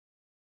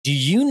Do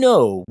you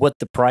know what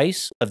the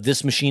price of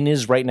this machine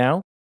is right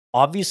now?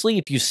 Obviously,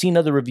 if you've seen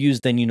other reviews,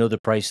 then you know the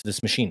price of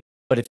this machine.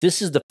 But if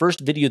this is the first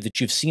video that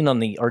you've seen on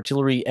the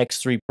Artillery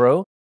X3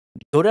 Pro,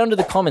 go down to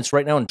the comments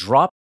right now and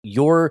drop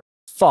your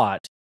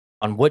thought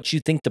on what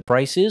you think the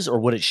price is or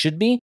what it should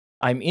be.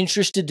 I'm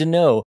interested to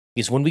know,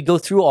 because when we go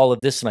through all of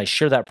this and I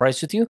share that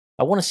price with you,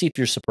 I want to see if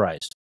you're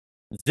surprised.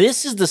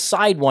 This is the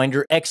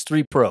Sidewinder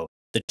X3 Pro,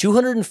 the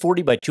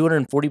 240 by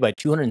 240 by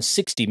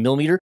 260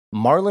 millimeter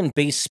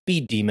Marlin-based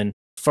speed demon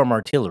from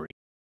Artillery.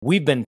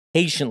 We've been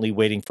patiently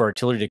waiting for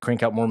Artillery to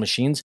crank out more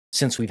machines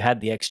since we've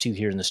had the X2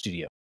 here in the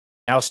studio.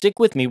 Now stick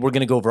with me, we're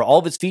going to go over all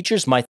of its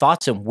features, my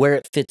thoughts, and where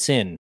it fits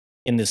in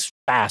this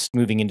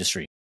fast-moving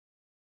industry.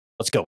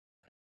 Let's go.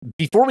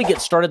 Before we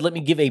get started, let me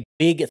give a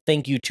big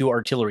thank you to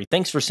Artillery.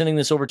 Thanks for sending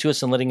this over to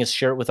us and letting us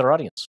share it with our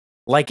audience.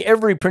 Like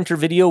every printer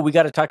video, we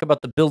got to talk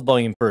about the build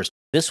volume first.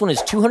 This one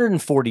is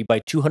 240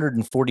 by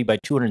 240 by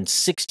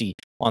 260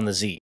 on the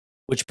Z,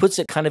 which puts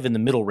it kind of in the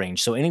middle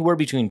range. So anywhere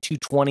between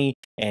 220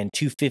 and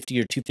 250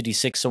 or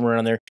 256, somewhere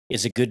around there,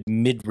 is a good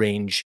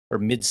mid-range or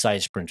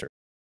mid-size printer.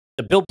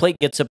 The build plate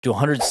gets up to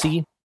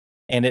 100C,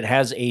 and it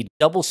has a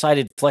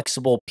double-sided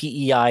flexible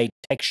PEI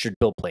textured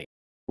build plate,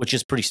 which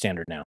is pretty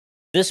standard now.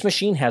 This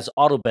machine has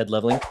auto bed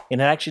leveling,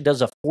 and it actually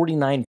does a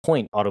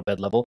 49-point auto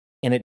bed level,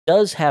 and it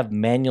does have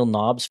manual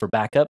knobs for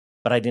backup,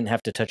 but I didn't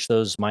have to touch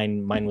those.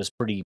 Mine was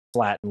pretty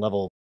flat and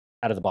level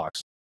out of the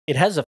box. It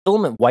has a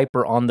filament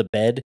wiper on the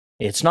bed.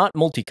 It's not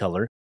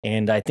multicolor,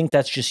 and I think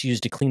that's just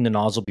used to clean the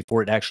nozzle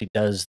before it actually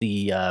does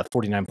the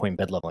 49-point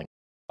bed leveling.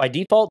 By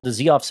default, the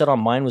Z offset on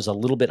mine was a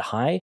little bit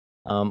high.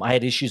 I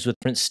had issues with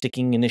prints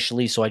sticking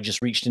initially, so I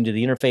just reached into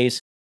the interface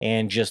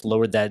and just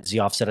lowered that Z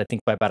offset, I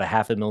think, by about a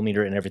 ½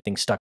 millimeter, and everything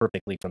stuck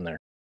perfectly from there.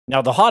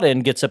 Now, the hot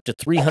end gets up to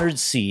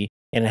 300C,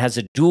 and it has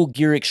a dual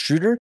gear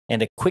extruder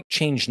and a quick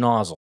change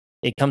nozzle.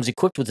 It comes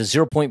equipped with a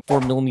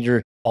 0.4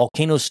 millimeter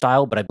volcano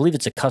style, but I believe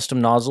it's a custom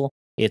nozzle.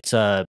 It's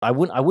I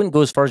wouldn't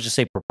go as far as to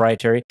say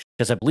proprietary,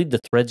 because I believe the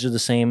threads are the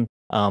same,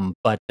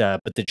 but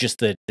just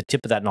the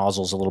tip of that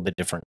nozzle is a little bit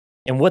different.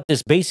 And what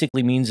this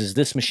basically means is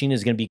this machine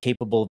is going to be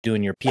capable of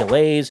doing your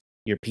PLAs,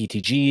 your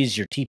PTGs,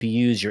 your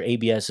TPUs, your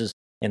ABSs,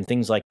 and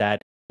things like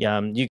that.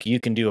 You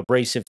can do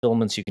abrasive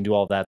filaments, you can do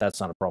all of that. That's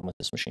not a problem with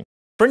this machine.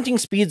 Printing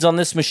speeds on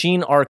this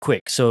machine are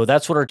quick, so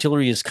that's what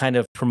Artillery is kind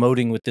of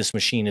promoting with this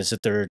machine, is that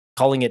they're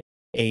calling it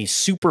a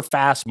super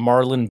fast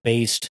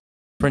Marlin-based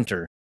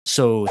printer.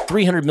 So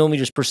 300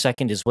 millimeters per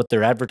second is what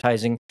they're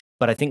advertising,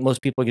 but I think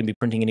most people are going to be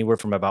printing anywhere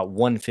from about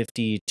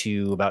 150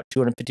 to about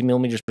 250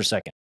 millimeters per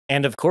second.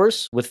 And of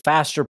course, with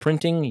faster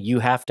printing, you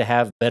have to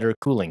have better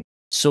cooling.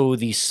 So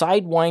the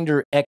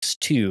Sidewinder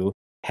X2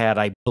 had,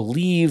 I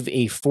believe,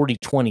 a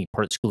 4020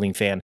 parts cooling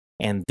fan,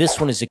 and this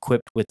one is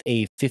equipped with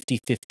a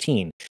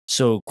 5015.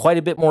 So quite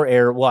a bit more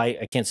air. Well,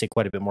 I can't say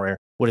quite a bit more air.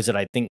 What is it?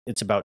 I think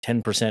it's about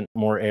 10%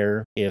 more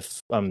air, if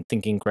I'm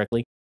thinking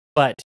correctly.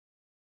 But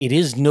it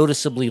is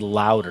noticeably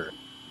louder.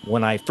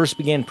 When I first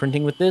began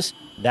printing with this,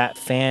 that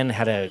fan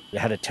had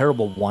a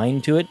terrible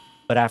whine to it.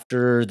 But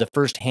after the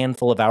first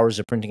handful of hours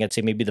of printing, I'd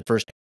say maybe the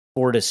first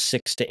 4 to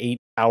 6 to 8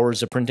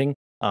 hours of printing,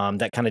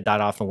 that kind of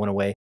died off and went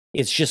away.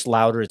 It's just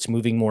louder, it's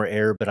moving more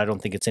air, but I don't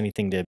think it's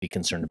anything to be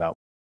concerned about.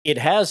 It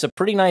has a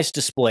pretty nice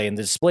display, and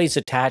the display is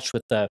attached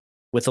with a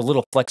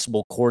little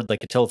flexible cord,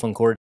 like a telephone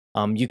cord.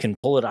 You can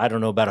pull it, I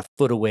don't know, about a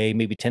foot away,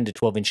 maybe 10 to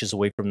 12 inches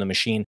away from the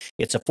machine.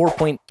 It's a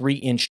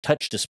 4.3-inch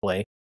touch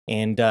display,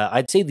 and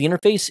I'd say the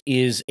interface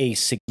is a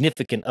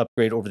significant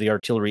upgrade over the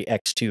Artillery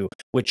X2,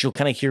 which you'll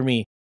kind of hear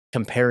me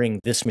comparing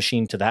this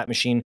machine to that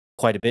machine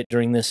quite a bit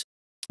during this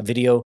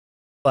video.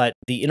 But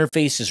the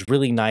interface is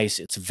really nice.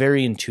 It's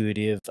very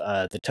intuitive.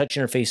 The touch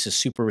interface is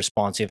super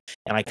responsive.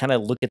 And I kind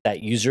of look at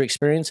that user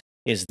experience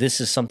is this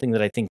is something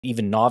that I think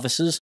even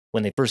novices,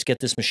 when they first get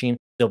this machine,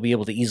 they'll be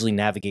able to easily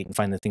navigate and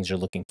find the things they're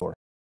looking for.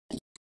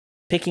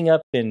 Picking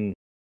up and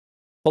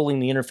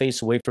pulling the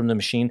interface away from the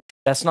machine,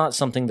 that's not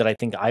something that I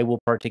think I will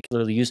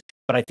particularly use.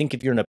 But I think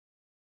if you're in a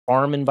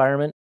farm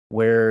environment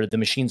where the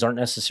machines aren't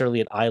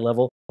necessarily at eye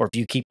level, or if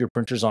you keep your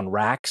printers on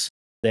racks,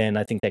 then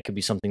I think that could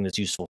be something that's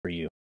useful for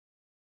you.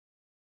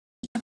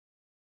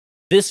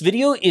 This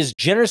video is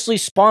generously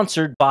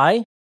sponsored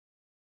by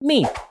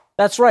me.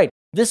 That's right.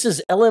 This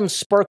is LM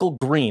Sparkle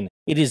Green.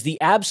 It is the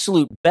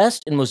absolute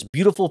best and most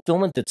beautiful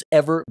filament that's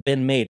ever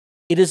been made.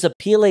 It is a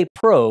PLA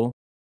Pro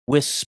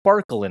with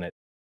sparkle in it.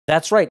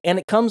 That's right. And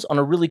it comes on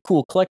a really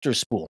cool collector's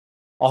spool.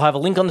 I'll have a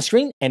link on the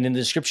screen and in the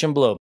description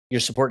below. Your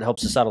support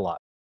helps us out a lot.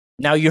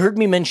 Now, you heard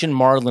me mention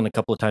Marlin a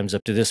couple of times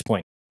up to this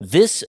point.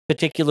 This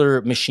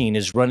particular machine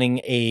is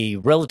running a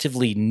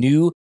relatively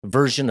new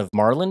version of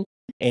Marlin,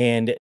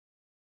 and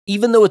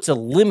even though it's a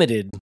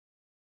limited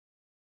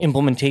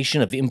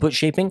implementation of input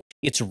shaping,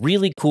 it's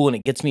really cool, and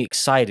it gets me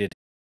excited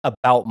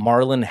about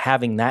Marlin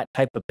having that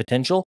type of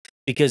potential,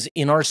 because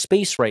in our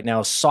space right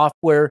now,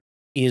 software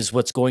is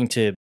what's going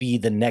to be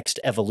the next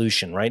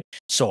evolution, right?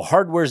 So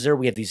hardware's there.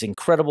 We have these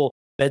incredible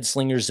bed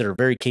slingers that are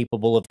very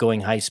capable of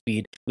going high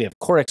speed. We have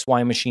Core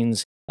XY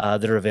machines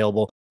that are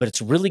available, but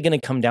it's really going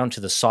to come down to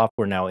the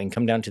software now and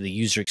come down to the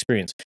user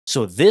experience.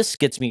 So this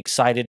gets me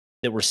excited.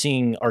 that we're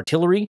seeing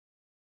Artillery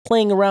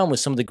playing around with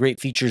some of the great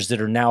features that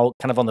are now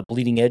kind of on the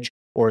bleeding edge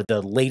or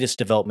the latest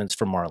developments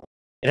from Marlin.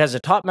 It has a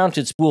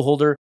top-mounted spool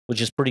holder,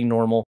 which is pretty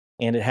normal,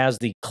 and it has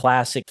the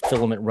classic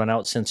filament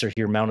runout sensor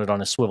here mounted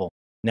on a swivel.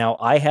 Now,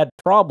 I had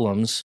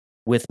problems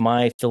with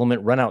my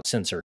filament runout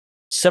sensor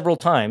several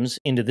times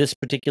into this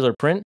particular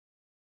print,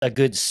 a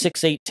good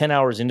 6, 8, 10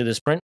 hours into this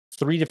print,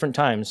 3 different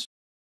times,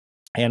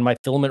 and my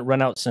filament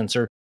runout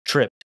sensor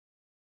tripped.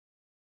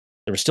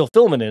 There was still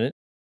filament in it,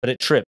 but it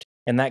tripped,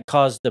 and that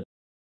caused the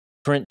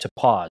print to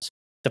pause.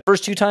 The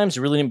first 2 times,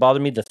 it really didn't bother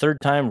me. The third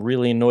time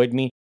really annoyed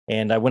me,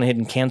 and I went ahead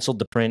and canceled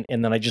the print,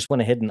 and then I just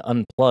went ahead and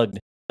unplugged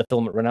the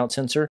filament runout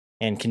sensor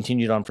and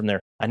continued on from there.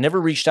 I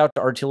never reached out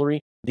to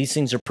Artillery. These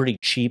things are pretty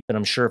cheap, and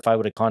I'm sure if I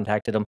would have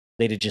contacted them,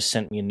 they'd have just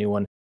sent me a new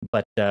one.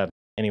 But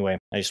anyway,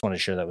 I just wanted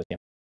to share that with you.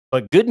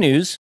 But good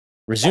news,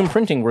 resume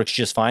printing works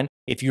just fine.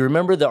 If you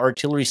remember, the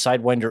Artillery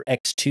Sidewinder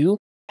X2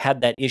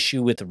 had that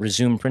issue with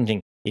resume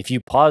printing. If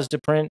you paused a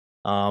print,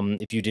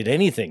 if you did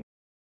anything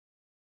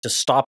to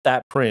stop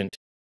that print,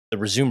 the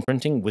resume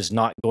printing was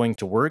not going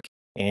to work,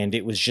 and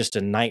it was just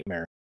a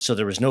nightmare. So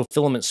there was no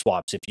filament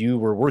swaps. If you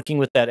were working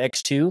with that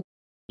X2,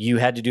 you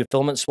had to do a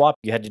filament swap.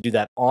 You had to do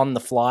that on the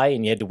fly,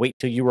 and you had to wait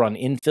till you were on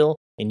infill,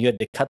 and you had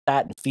to cut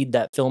that and feed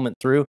that filament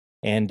through,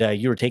 and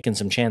you were taking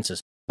some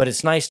chances. But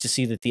it's nice to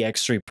see that the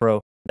X3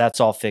 Pro, that's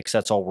all fixed.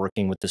 That's all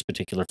working with this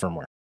particular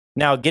firmware.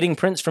 Now, getting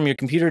prints from your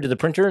computer to the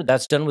printer,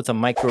 that's done with a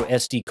micro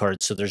SD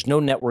card. So there's no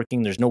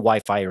networking, there's no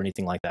Wi-Fi or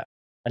anything like that.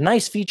 A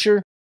nice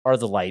feature are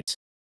the lights.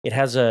 It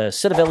has a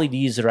set of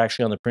LEDs that are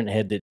actually on the print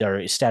head that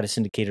are status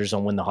indicators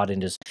on when the hot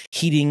end is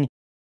heating.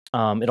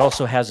 It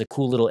also has a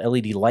cool little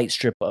LED light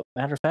strip.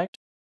 Matter of fact,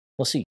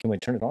 let's see. Can we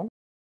turn it on?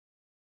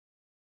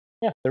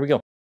 Yeah, there we go.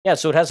 Yeah,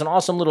 so it has an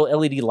awesome little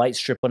LED light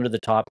strip under the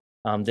top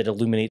that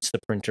illuminates the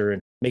printer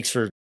and makes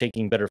for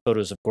taking better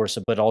photos, of course,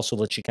 but also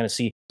lets you kind of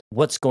see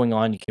what's going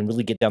on. You can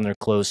really get down there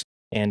close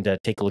and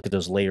take a look at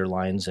those layer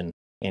lines and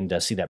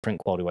see that print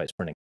quality while it's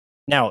printing.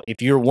 Now,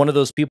 if you're one of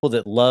those people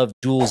that love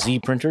dual Z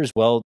printers,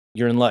 well,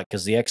 you're in luck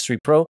because the X3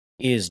 Pro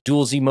is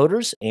dual Z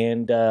motors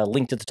and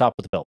linked at the top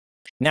of the belt.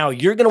 Now,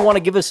 you're going to want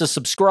to give us a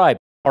subscribe.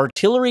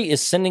 Artillery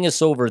is sending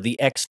us over the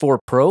X4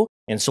 Pro,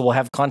 and so we'll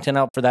have content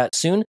out for that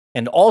soon.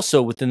 And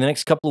also, within the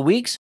next couple of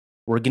weeks,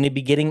 we're going to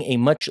be getting a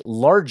much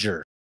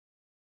larger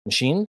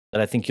machine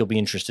that I think you'll be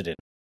interested in.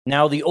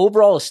 Now, the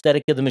overall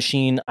aesthetic of the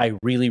machine, I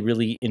really,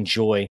 really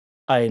enjoy.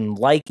 I'm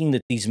liking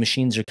that these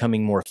machines are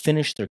coming more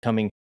finished. They're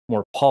coming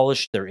more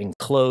polished. They're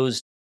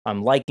enclosed.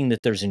 I'm liking that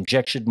there's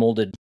injection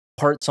molded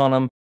parts on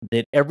them,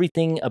 that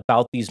everything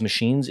about these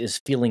machines is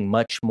feeling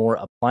much more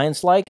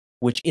appliance-like,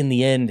 which in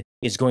the end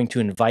is going to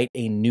invite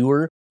a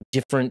newer,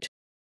 different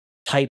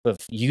type of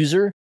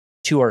user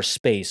to our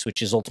space,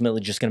 which is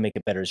ultimately just going to make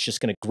it better. It's just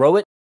going to grow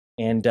it,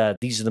 and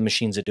these are the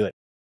machines that do it.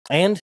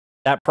 And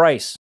that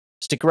price,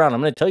 stick around.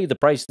 I'm going to tell you the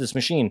price of this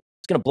machine.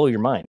 It's going to blow your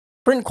mind.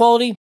 Print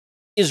quality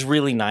is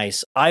really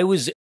nice. I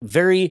was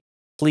very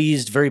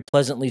pleased, very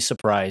pleasantly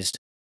surprised.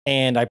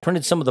 And I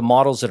printed some of the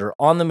models that are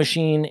on the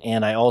machine,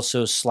 and I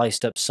also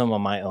sliced up some of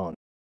my own.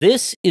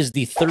 This is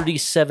the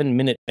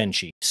 37-minute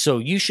benchy, so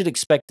you should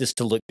expect this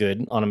to look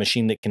good on a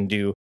machine that can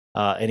do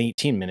an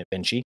 18-minute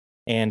benchy.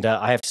 And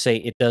I have to say,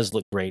 it does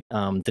look great.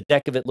 The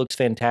deck of it looks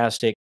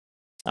fantastic.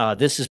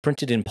 This is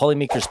printed in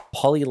Polymaker's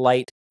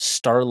Polylite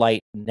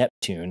Starlight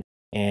Neptune,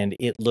 and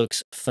it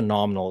looks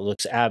phenomenal. It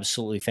looks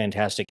absolutely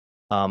fantastic.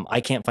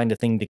 I can't find a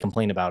thing to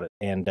complain about it.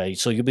 And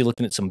so you'll be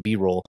looking at some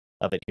B-roll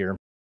of it here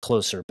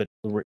closer, but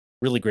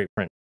really great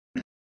print.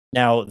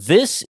 Now,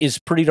 this is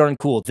pretty darn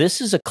cool.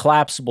 This is a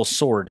collapsible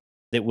sword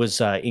that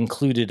was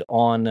included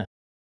on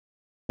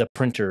the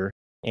printer,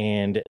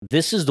 and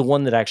this is the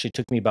one that actually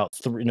took me about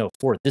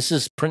 4. This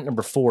is print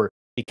number 4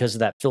 because of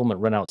that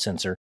filament runout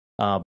sensor,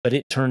 but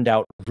it turned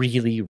out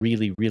really,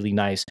 really, really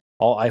nice.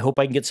 I hope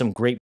I can get some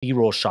great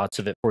B-roll shots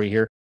of it for you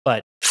here,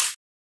 but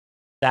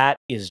that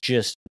is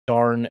just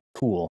darn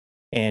cool,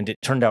 and it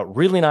turned out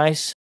really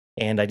nice.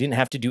 And I didn't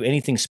have to do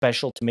anything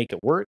special to make it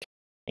work,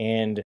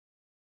 and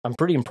I'm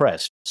pretty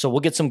impressed. So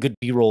we'll get some good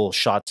B-roll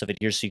shots of it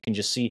here so you can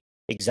just see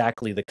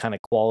exactly the kind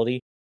of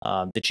quality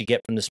that you get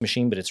from this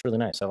machine, but it's really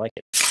nice. I like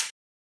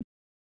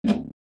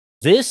it.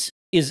 This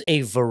is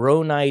a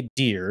Voronai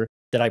deer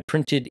that I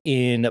printed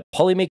in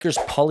Polymaker's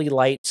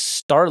Polylite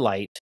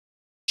Starlight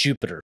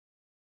Jupiter.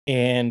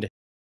 And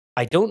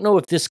I don't know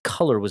if this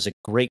color was a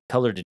great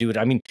color to do it.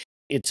 I mean,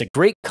 it's a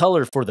great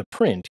color for the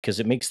print because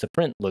it makes the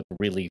print look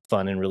really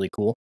fun and really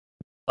cool.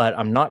 But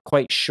I'm not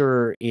quite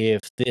sure if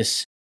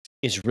this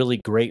is really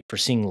great for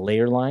seeing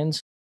layer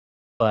lines,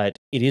 but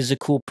it is a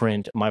cool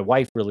print. My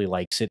wife really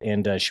likes it,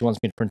 and she wants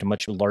me to print a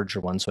much larger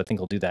one, so I think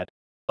I'll do that.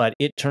 But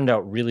it turned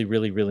out really,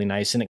 really, really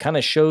nice, and it kind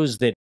of shows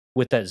that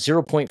with that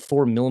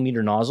 0.4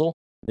 millimeter nozzle,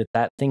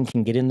 that thing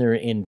can get in there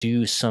and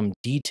do some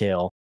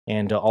detail,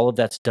 and all of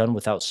that's done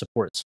without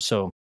supports.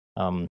 So,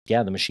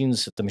 yeah, the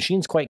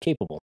machine's quite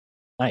capable.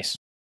 Nice.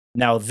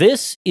 Now,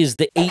 this is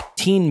the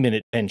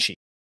 18-minute benchy.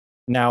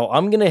 Now,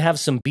 I'm going to have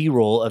some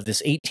B-roll of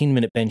this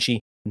 18-minute benchy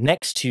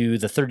next to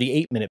the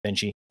 38-minute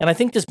benchy. And I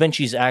think this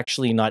benchy is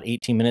actually not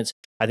 18 minutes.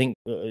 I think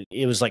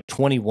it was like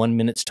 21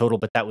 minutes total,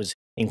 but that was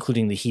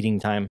including the heating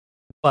time.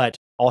 But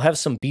I'll have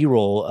some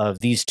B-roll of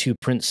these two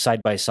prints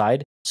side by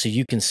side so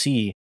you can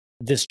see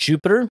this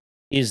Jupiter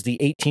is the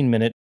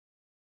 18-minute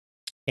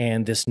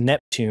and this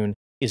Neptune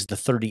is the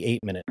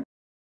 38-minute.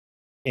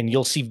 And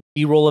you'll see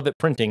B-roll of it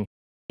printing.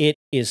 It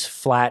is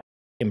flat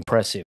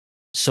impressive.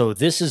 So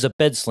this is a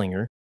bed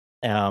slinger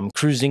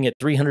cruising at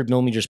 300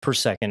 millimeters per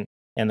second,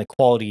 and the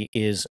quality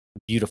is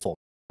beautiful.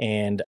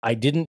 And I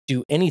didn't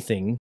do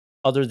anything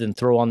other than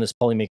throw on this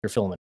Polymaker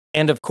filament.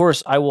 And of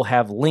course, I will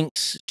have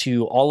links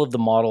to all of the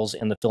models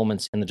and the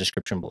filaments in the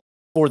description below.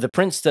 For the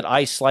prints that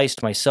I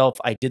sliced myself,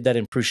 I did that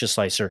in Prusa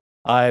Slicer.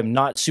 I'm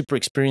not super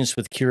experienced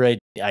with Cura.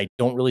 I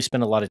don't really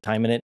spend a lot of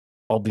time in it.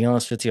 I'll be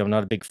honest with you, I'm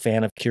not a big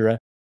fan of Cura,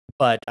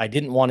 but I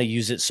didn't want to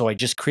use it, so I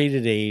just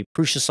created a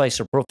Prusa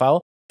Slicer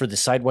profile for the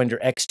Sidewinder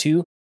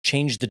X2,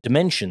 changed the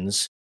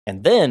dimensions,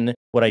 and then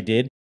what I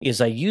did is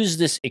I used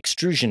this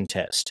extrusion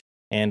test,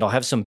 and I'll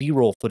have some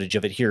B-roll footage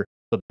of it here.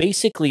 But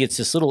basically, it's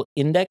this little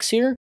index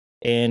here,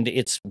 and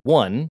it's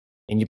 1,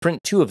 and you print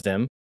 2 of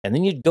them, and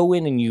then you go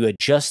in and you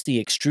adjust the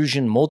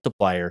extrusion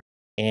multiplier,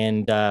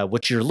 and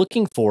what you're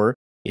looking for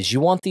is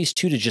you want these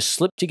 2 to just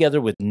slip together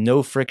with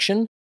no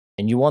friction,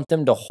 and you want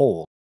them to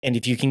hold. And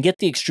if you can get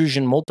the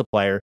extrusion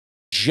multiplier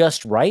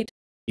just right,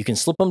 you can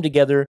slip them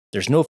together,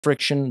 there's no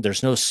friction,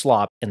 there's no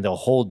slop, and they'll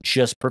hold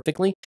just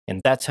perfectly,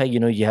 and that's how you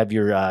know you have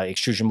your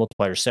extrusion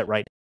multiplier set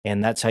right,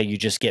 and that's how you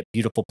just get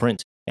beautiful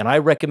prints. And I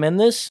recommend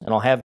this, and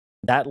I'll have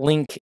that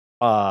link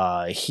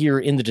here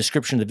in the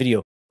description of the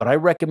video, but I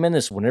recommend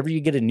this whenever you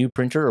get a new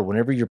printer or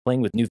whenever you're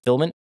playing with new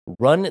filament,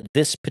 run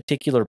this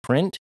particular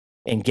print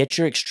and get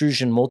your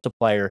extrusion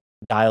multiplier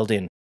dialed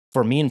in.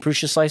 For me in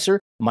Prusa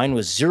Slicer, mine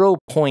was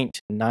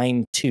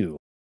 0.92.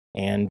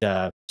 And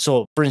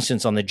so, for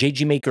instance, on the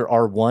JG Maker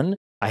R1,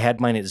 I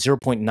had mine at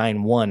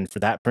 0.91 for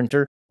that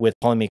printer with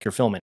Polymaker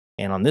filament.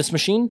 And on this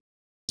machine,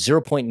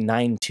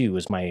 0.92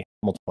 is my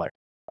multiplier.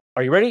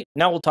 Are you ready?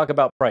 Now we'll talk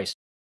about price.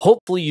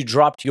 Hopefully you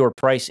dropped your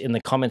price in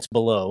the comments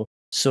below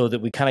so that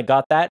we kind of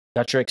got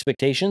your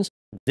expectations.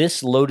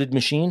 This loaded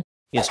machine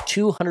is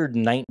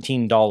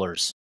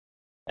 $219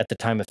 at the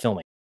time of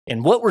filming.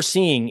 And what we're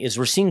seeing is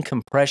we're seeing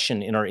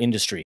compression in our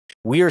industry.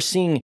 We are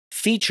seeing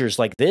features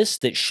like this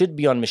that should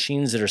be on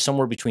machines that are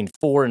somewhere between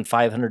 $400 and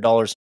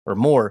 $500 or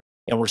more.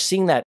 And we're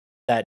seeing that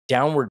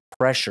downward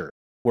pressure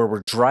where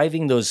we're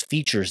driving those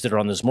features that are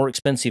on those more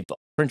expensive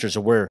printers,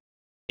 or where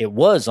it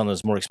was on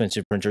those more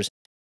expensive printers,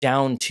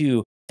 down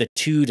to the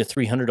 $200 to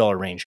 $300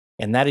 range.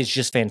 And that is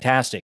just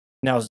fantastic.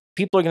 Now,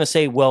 people are going to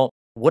say, well,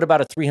 what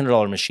about a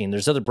 $300 machine?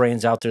 There's other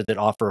brands out there that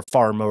offer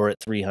far more at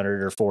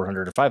 $300 or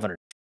 $400 or $500.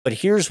 But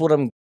here's what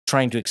I'm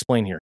trying to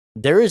explain here.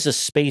 There is a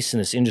space in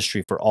this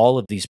industry for all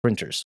of these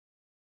printers.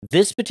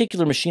 This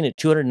particular machine at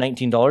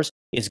 $219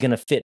 is going to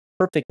fit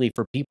perfectly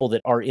for people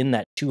that are in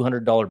that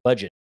 $200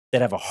 budget,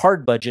 that have a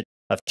hard budget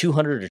of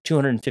 $200 or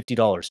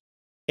 $250.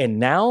 And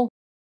now,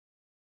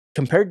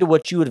 compared to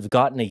what you would have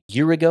gotten a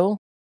year ago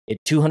at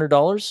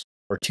 $200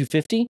 or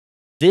 $250,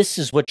 this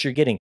is what you're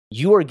getting.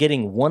 You are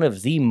getting one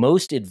of the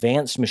most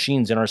advanced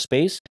machines in our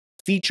space,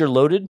 feature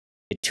loaded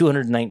at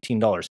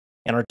 $219.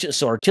 And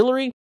so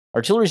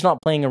Artillery's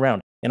not playing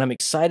around. And I'm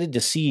excited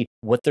to see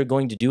what they're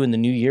going to do in the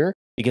new year,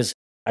 because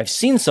I've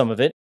seen some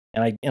of it,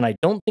 and I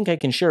don't think I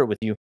can share it with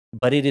you,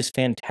 but it is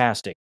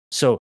fantastic.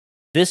 So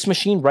this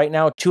machine right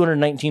now,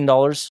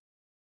 $219,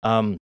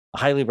 I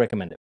highly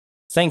recommend it.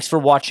 Thanks for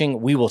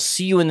watching. We will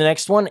see you in the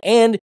next one.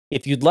 And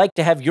if you'd like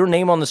to have your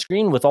name on the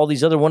screen with all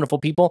these other wonderful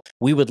people,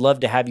 we would love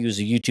to have you as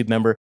a YouTube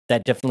member.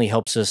 That definitely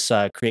helps us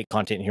create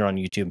content here on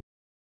YouTube.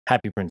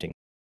 Happy printing.